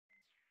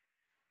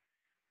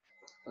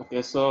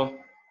Okay, so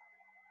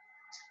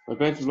we're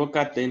going to look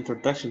at the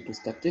introduction to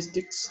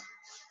statistics.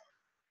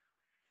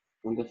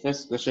 And the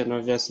first question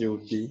obviously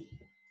would be,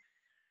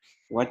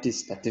 what is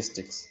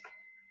statistics?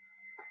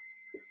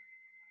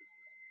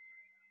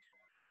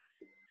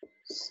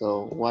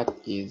 So what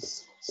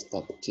is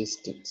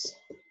statistics?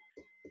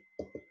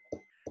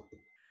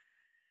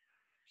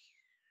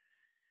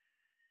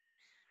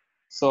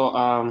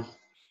 So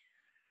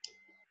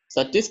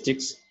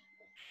statistics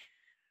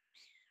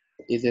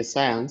is a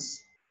science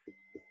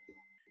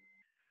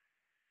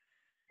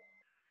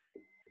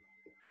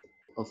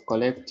of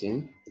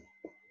collecting,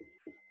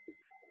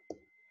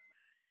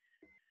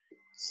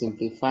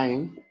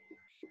 simplifying,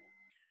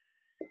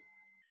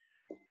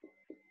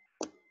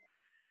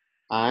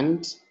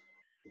 and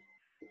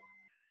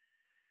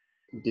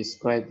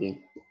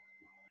describing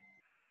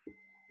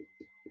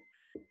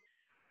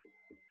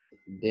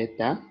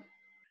data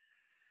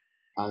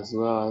as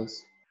well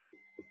as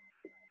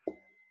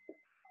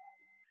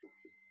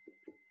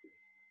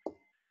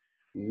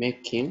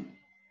making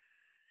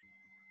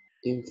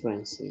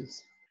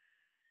inferences.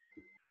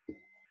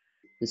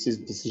 This is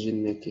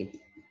decision making.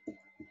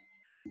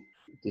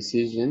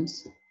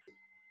 Decisions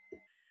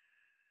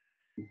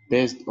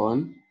based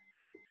on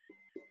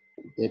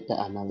data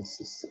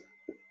analysis.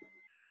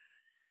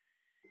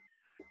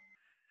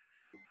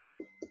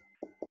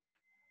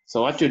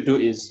 So what you do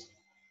is,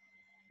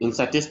 in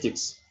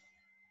statistics,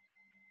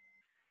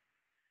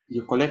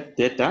 you collect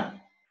data,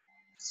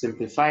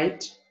 simplify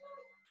it,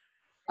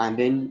 and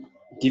then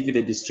give you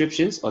the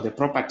descriptions or the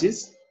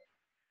properties,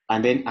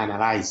 and then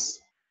analyze,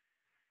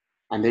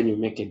 and then you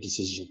make a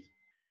decision.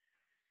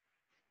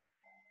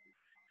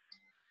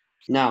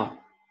 Now,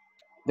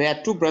 there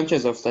are two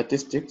branches of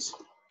statistics.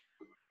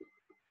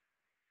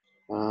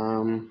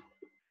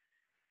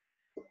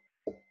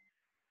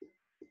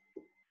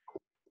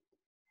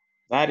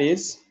 That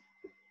is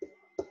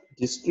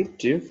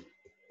descriptive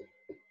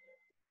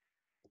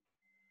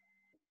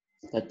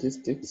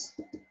statistics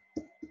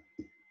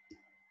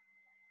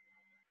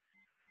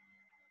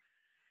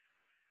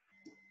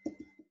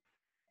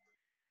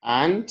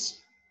and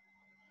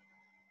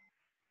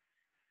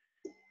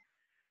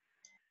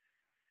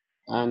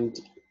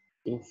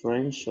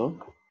inferential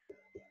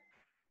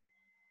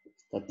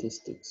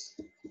statistics.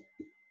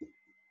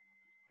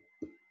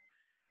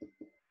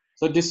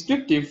 So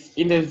descriptive,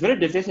 in the very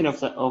definition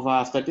of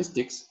our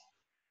statistics,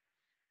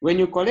 when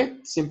you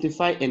collect,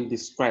 simplify, and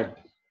describe,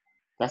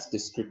 that's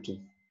descriptive.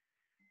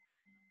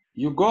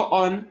 You go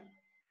on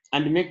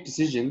and make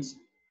decisions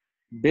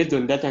based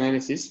on data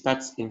analysis,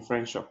 that's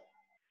inferential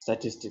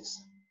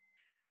statistics.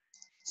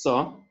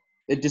 So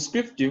the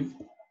descriptive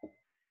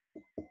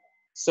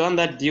is one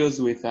that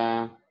deals with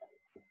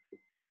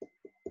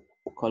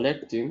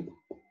collecting,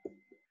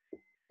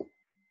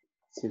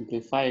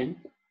 simplifying,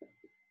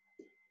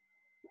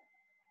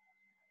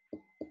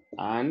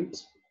 and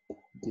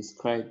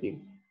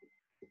describing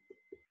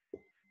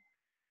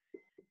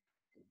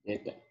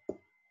data.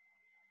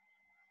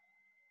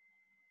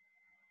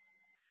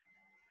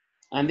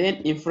 And then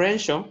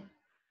inferential,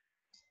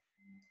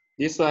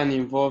 this one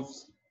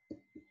involves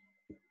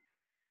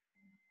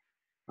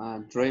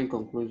drawing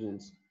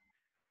conclusions.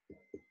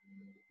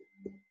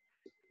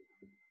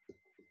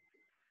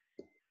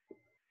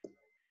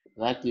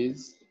 That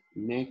is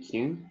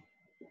making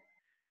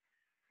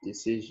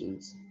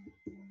decisions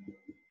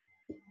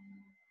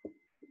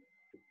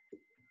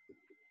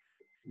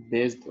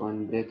based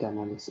on data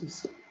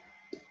analysis.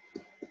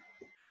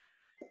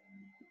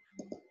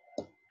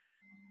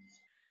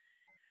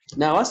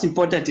 Now, what's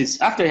important is,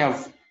 after you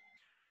have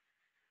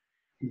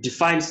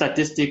defined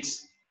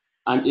statistics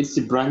and its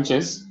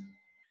branches,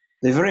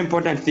 the very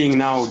important thing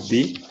now would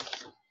be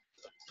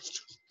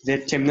the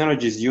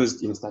terminologies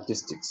used in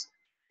statistics.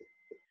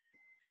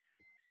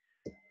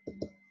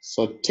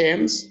 So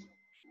terms,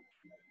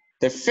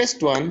 the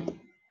first one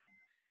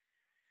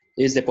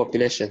is the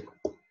population.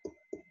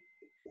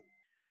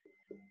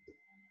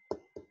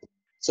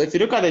 So if you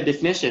look at the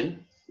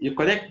definition, you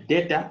collect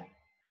data,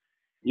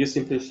 you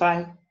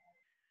simplify.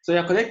 So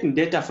you're collecting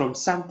data from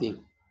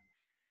something.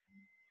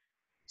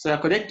 So you're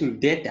collecting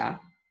data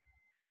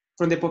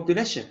from the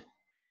population.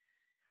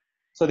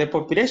 So the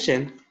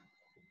population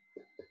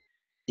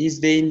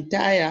is the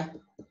entire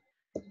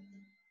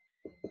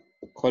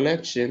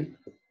collection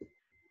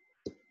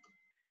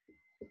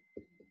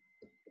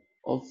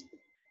of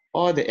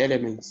all the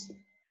elements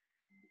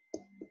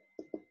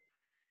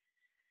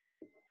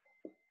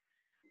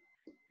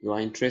you are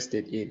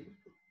interested in.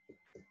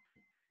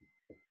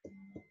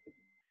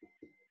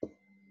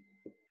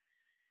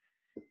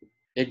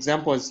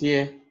 Examples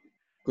here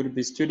could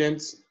be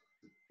students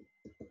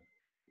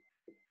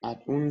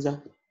at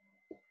UNZA,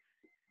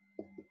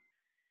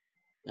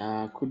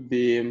 could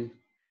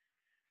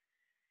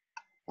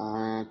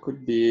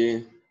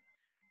be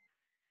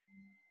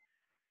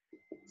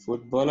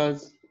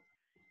footballers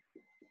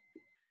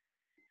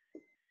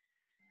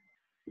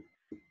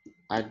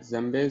at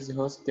Zambezi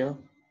Hostel,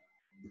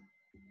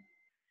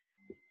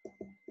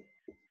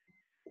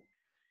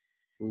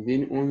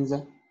 within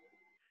UNZA,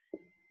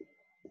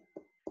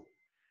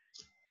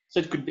 So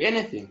it could be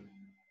anything.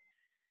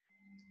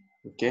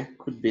 Okay,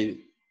 could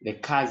be the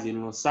cars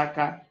in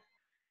Osaka.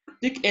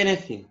 Pick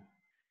anything.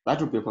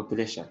 That would be a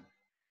population.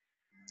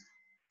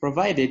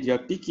 Provided you're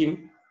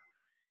picking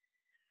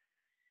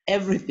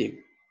everything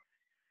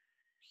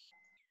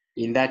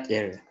in that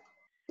area.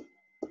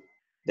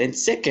 Then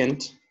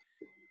second,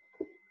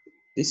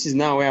 this is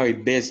now where we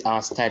base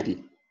our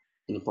study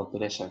in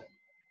population.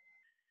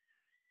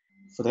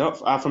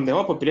 From the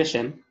whole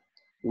population,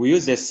 we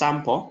use a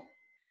sample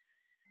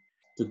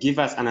to give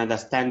us an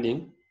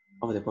understanding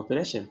of the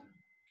population.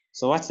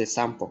 So what's a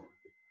sample?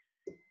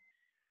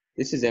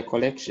 This is a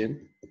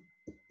collection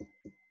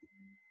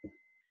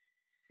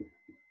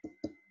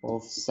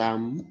of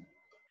some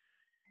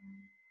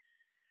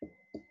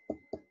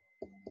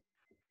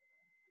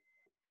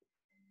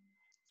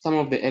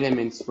of the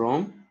elements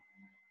from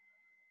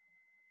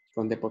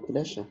the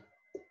population.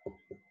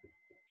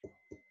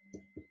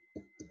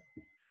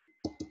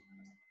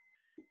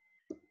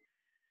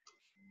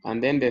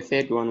 And then the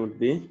third one would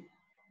be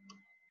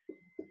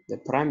the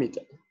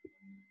parameter.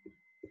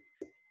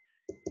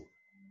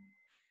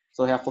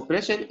 So we have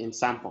population and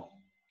sample.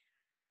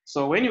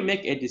 So when you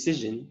make a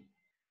decision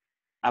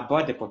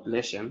about the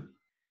population,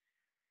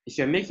 if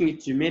you're making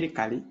it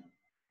numerically,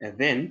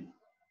 then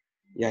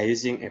you are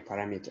using a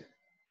parameter.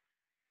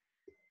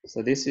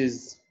 So this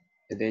is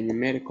the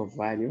numerical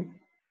value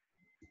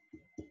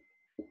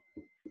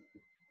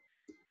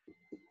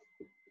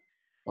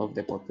of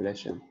the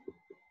population.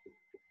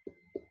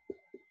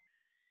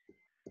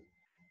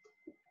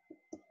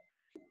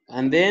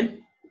 And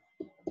then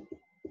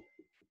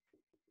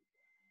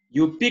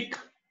you pick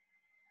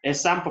a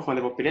sample from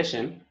the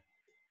population,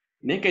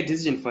 make a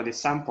decision for the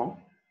sample.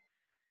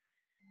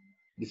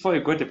 Before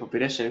you go to the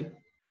population,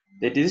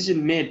 the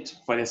decision made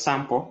for the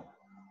sample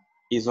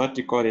is what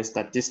we call a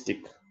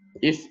statistic,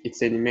 if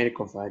it's a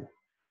numerical value.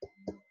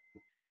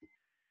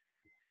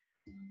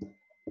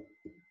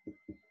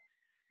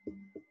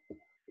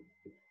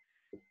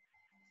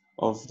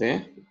 Of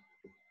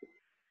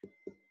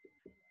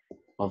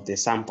the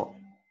sample.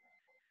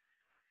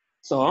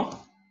 So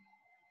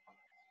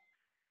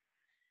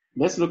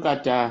let's look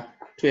at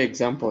 2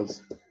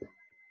 examples.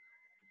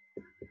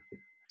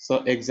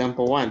 So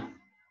example 1,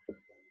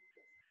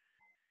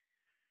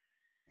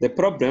 the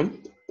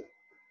problem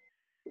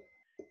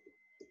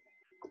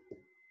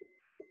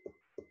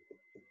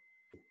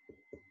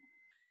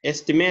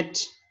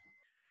estimate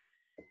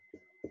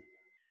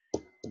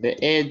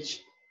the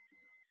age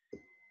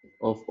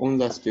of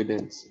UNZA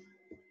students.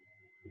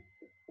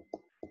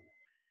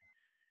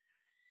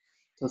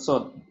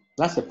 So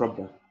that's the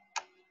problem.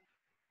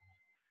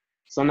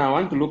 So now I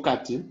want to look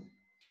at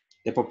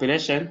the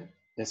population,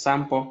 the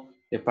sample,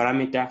 the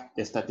parameter,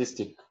 the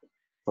statistic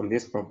from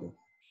this problem.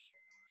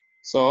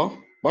 So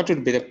what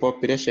would be the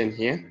population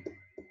here?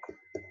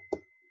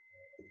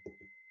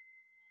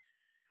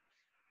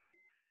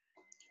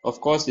 Of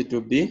course, it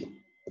will be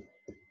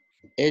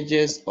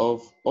ages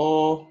of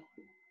all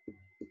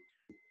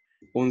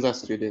UNZA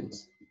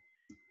students.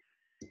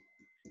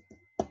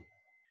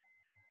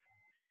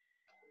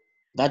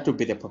 That would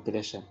be the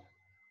population.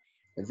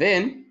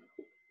 Then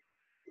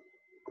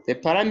the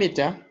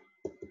parameter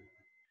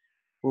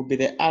will be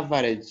the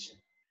average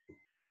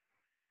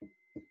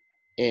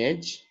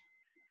age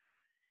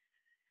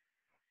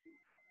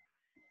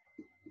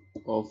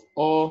of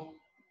all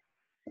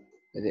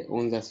the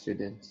UNZA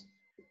students.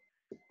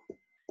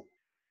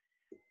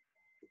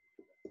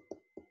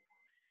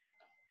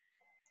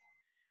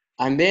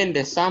 And then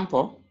the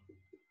sample.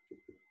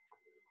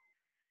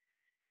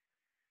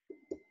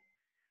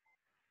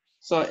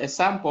 So a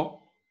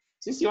sample,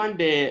 since you want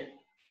to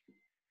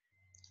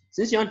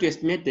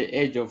estimate the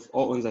age of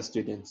all UNZA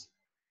students,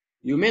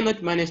 you may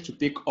not manage to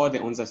pick all the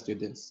UNZA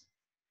students.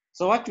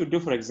 So what you do,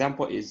 for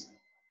example, is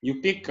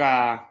you pick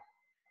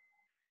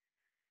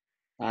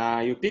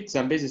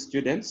Zambezi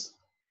students,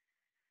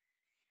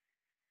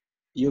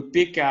 you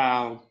pick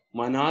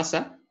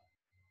Manawasa,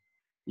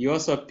 you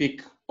also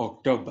pick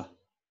October,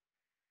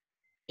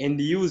 and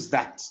use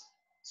that.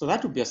 So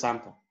that would be a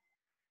sample.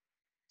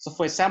 So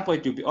for example,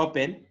 it will be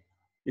open.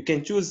 You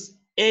can choose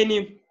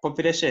any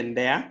population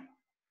there.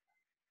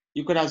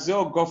 You could as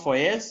well go for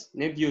years.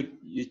 Maybe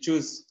you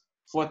choose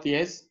 4th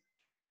years,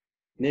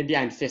 maybe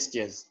and 1st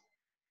years.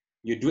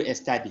 You do a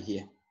study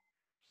here.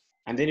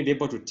 And then you'll be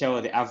able to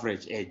tell the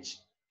average age.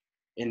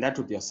 And that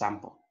would be a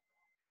sample.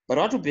 But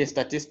what would be a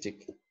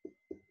statistic?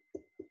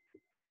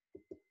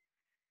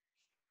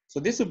 So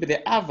this would be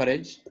the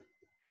average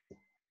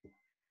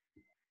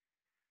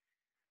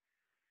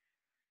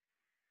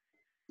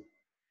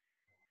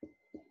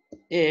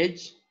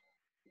age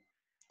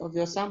of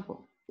your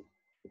sample.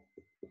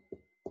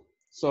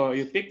 So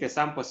you pick the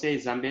sample, say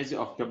Zambezi,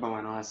 October,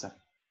 Manawasa.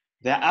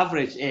 Their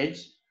average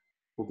age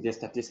will be the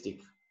statistic.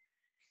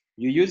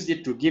 You use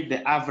it to give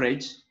the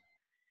average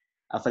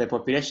for the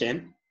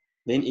population,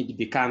 then it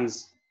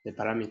becomes the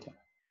parameter.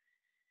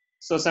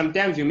 So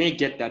sometimes you may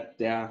get that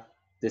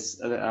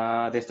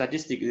the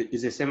statistic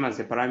is the same as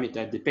the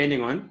parameter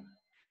depending on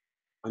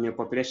your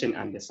population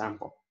and the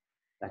sample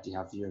that you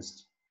have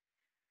used.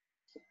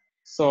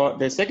 So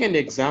the second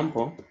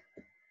example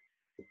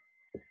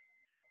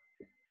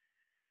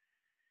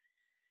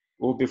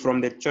will be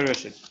from the tutorial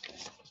sheet.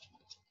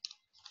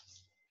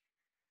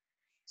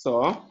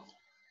 So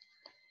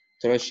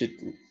tutorial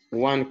sheet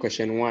 1,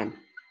 question 1.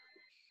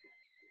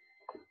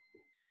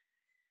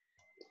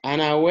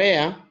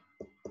 Unaware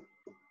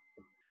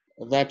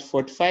that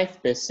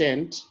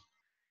 45%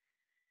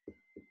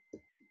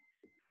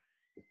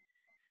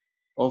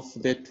 of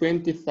the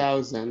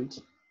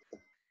 20,000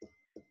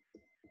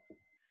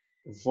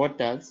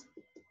 voters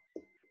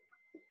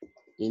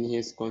in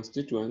his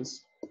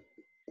constituents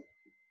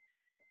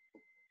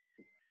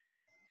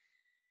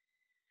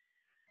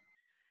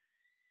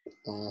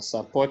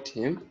support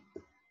him,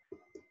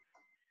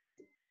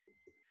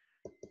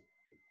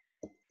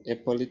 a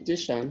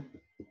politician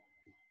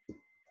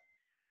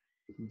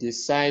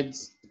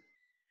decides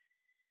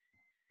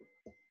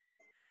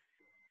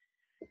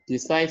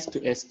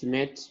to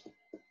estimate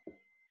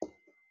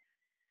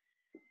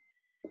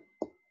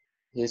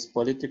his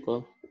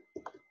political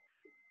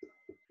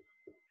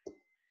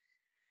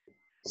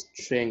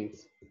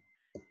strength.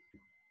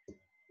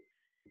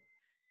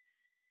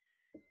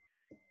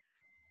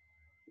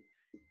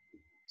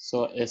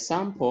 So a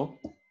sample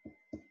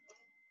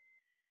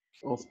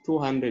of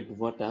 200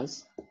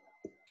 voters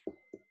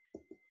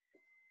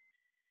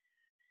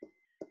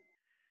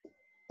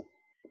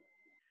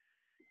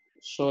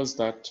shows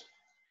that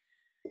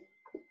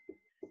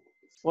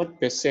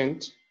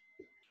 40%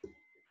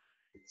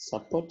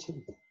 support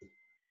him.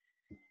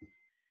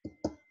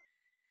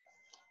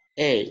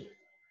 A,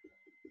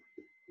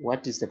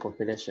 what is the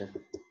population?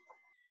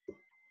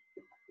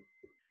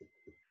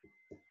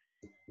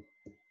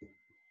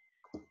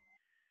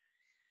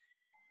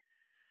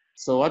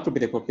 So what will be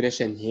the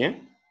population here?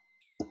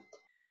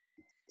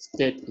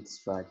 State its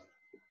value.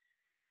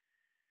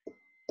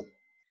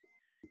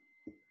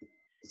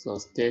 So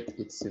state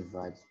its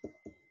value.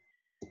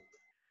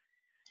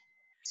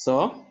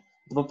 So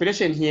the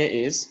population here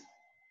is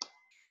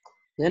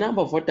the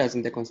number of voters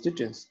in the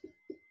constituency.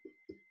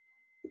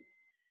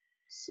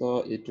 So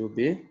it will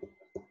be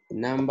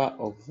number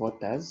of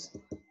voters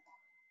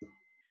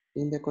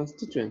in the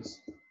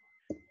constituency.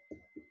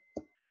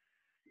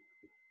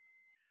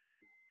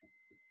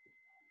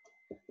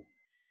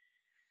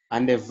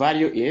 And the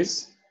value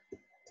is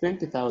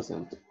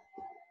 20,000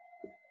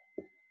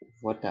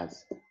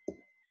 voters.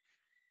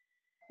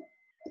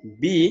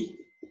 B,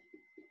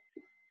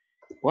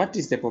 what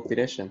is the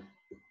population?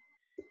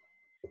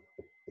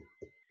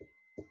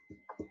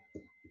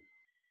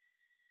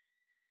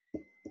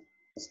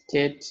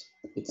 State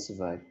its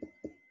value.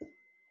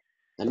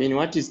 I mean,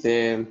 what is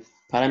the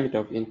parameter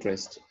of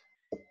interest?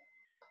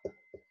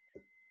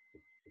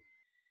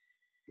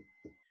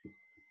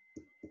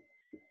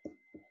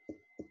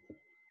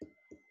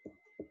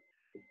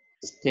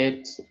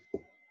 State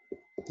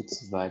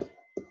its value.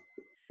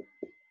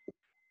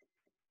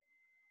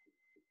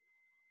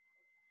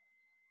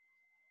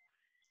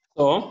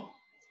 So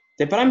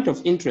the parameter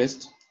of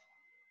interest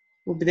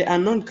will be the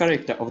unknown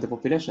character of the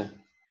population.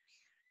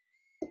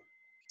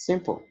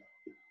 Simple.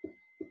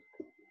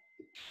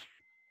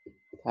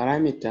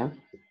 Parameter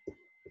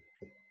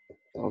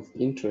of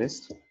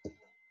interest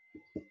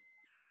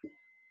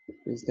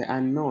is the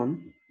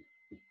unknown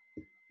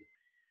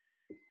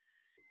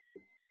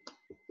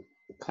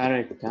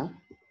character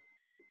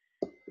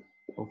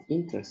of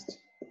interest.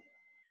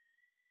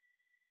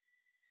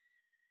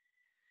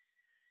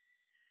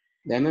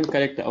 The unknown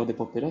character of the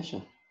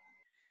population.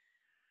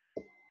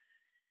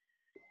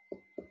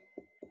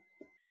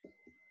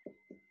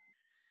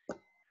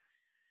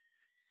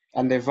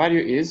 And the value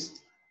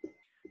is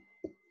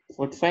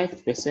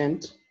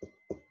 45%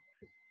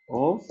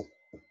 of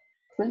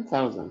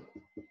 20,000,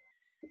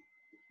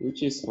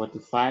 which is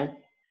 45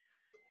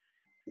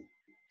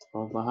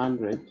 over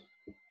 100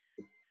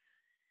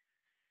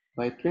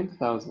 by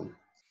 20,000.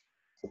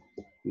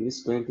 This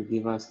is going to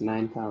give us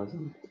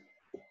 9,000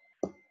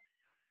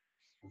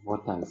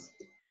 voters.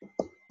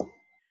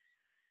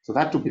 So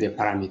that would be the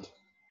parameter.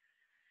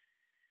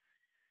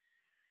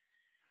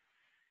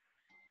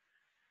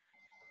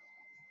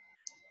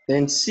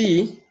 Then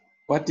C,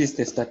 what is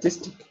the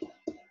statistic?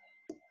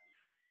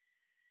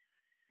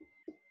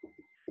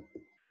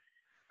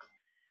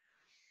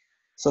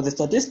 So the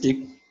statistic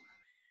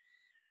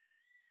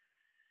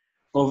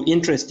of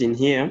interest in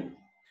here,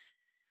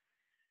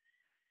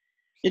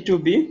 it will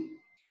be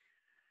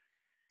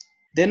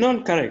the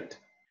known character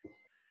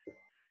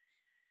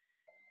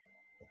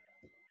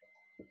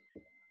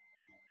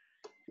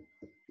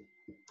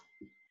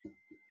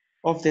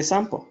of the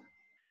sample.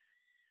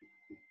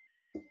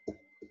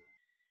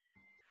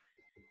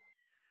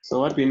 So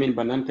what we mean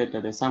by known character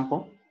of the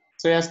sample?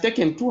 So he has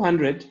taken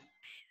 200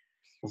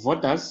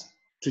 voters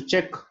to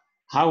check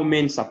how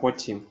many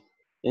support him.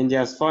 And he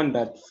has found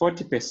that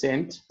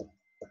 40%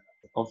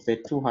 of the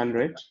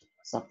 200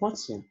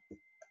 supports him.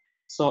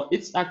 So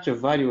its actual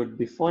value would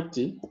be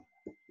 40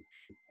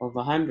 over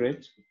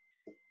 100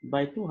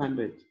 by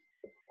 200,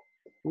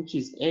 which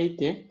is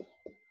 80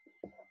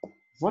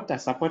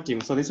 voters support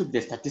him. So this would be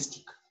the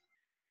statistic.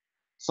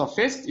 So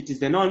first, it is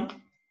the known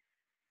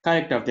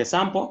character of the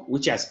sample,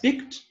 which has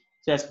picked. So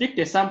he has picked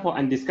a sample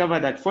and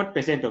discovered that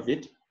 40% of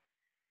it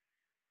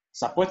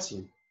supports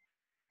him.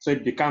 So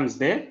it becomes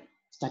the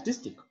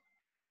statistic.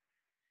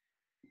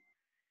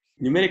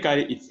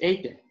 Numerically, it's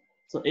 80.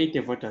 So 80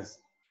 voters.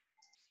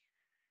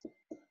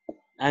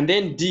 And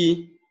then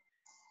D,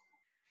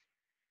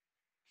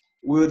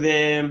 is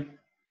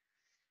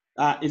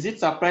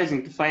it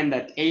surprising to find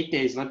that 80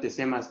 is not the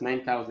same as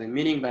 9,000,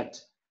 meaning that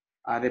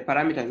the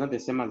parameter is not the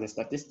same as the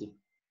statistic?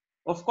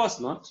 Of course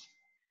not.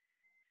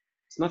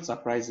 It's not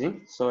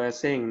surprising. So we're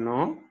saying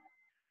no.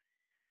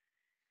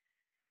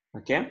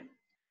 Okay.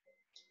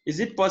 Is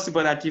it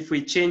possible that if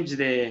we change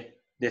the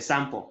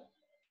sample,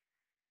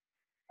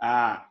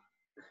 the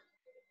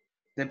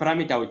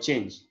parameter will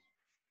change?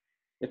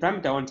 The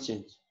parameter won't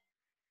change.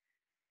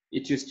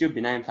 It will still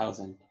be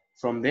 9,000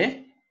 from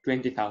the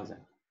 20,000.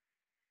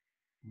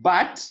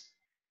 But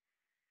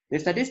the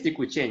statistic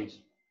will change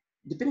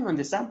depending on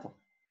the sample.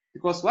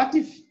 Because what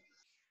if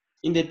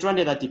in the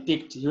 200 that he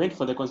picked, he went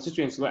for the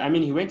constituency,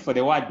 he went for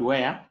the word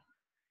where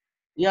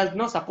he has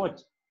no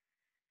support.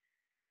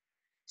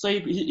 So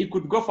he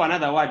could go for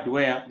another word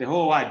where the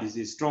whole word is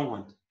a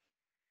stronghold.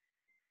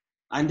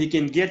 And he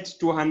can get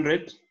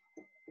 200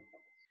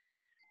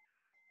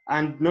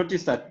 and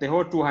notice that the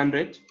whole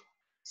 200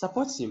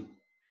 supports him.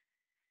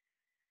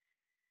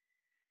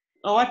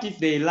 Or what if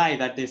they lie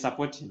that they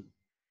support him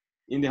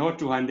in the whole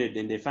 200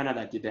 and they find out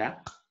that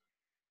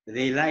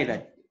they lie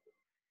that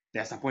they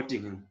are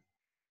supporting him?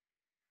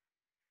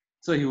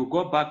 So he will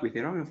go back with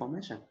the wrong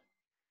information.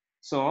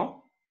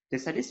 So the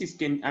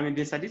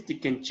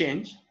statistic can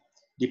change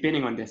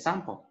depending on the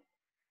sample.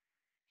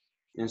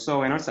 And so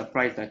we're not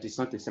surprised that it's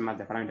not the same as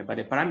the parameter, but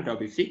the parameter will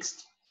be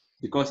fixed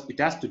because it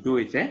has to do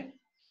with the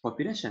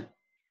population.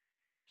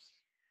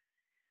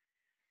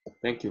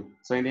 Thank you.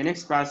 So in the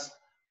next class,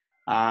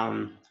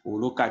 we'll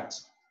look at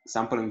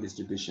sampling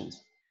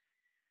distributions,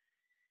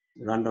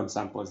 random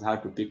samples, how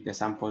to pick the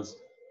samples,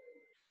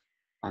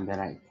 and the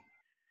like.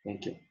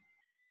 Thank you.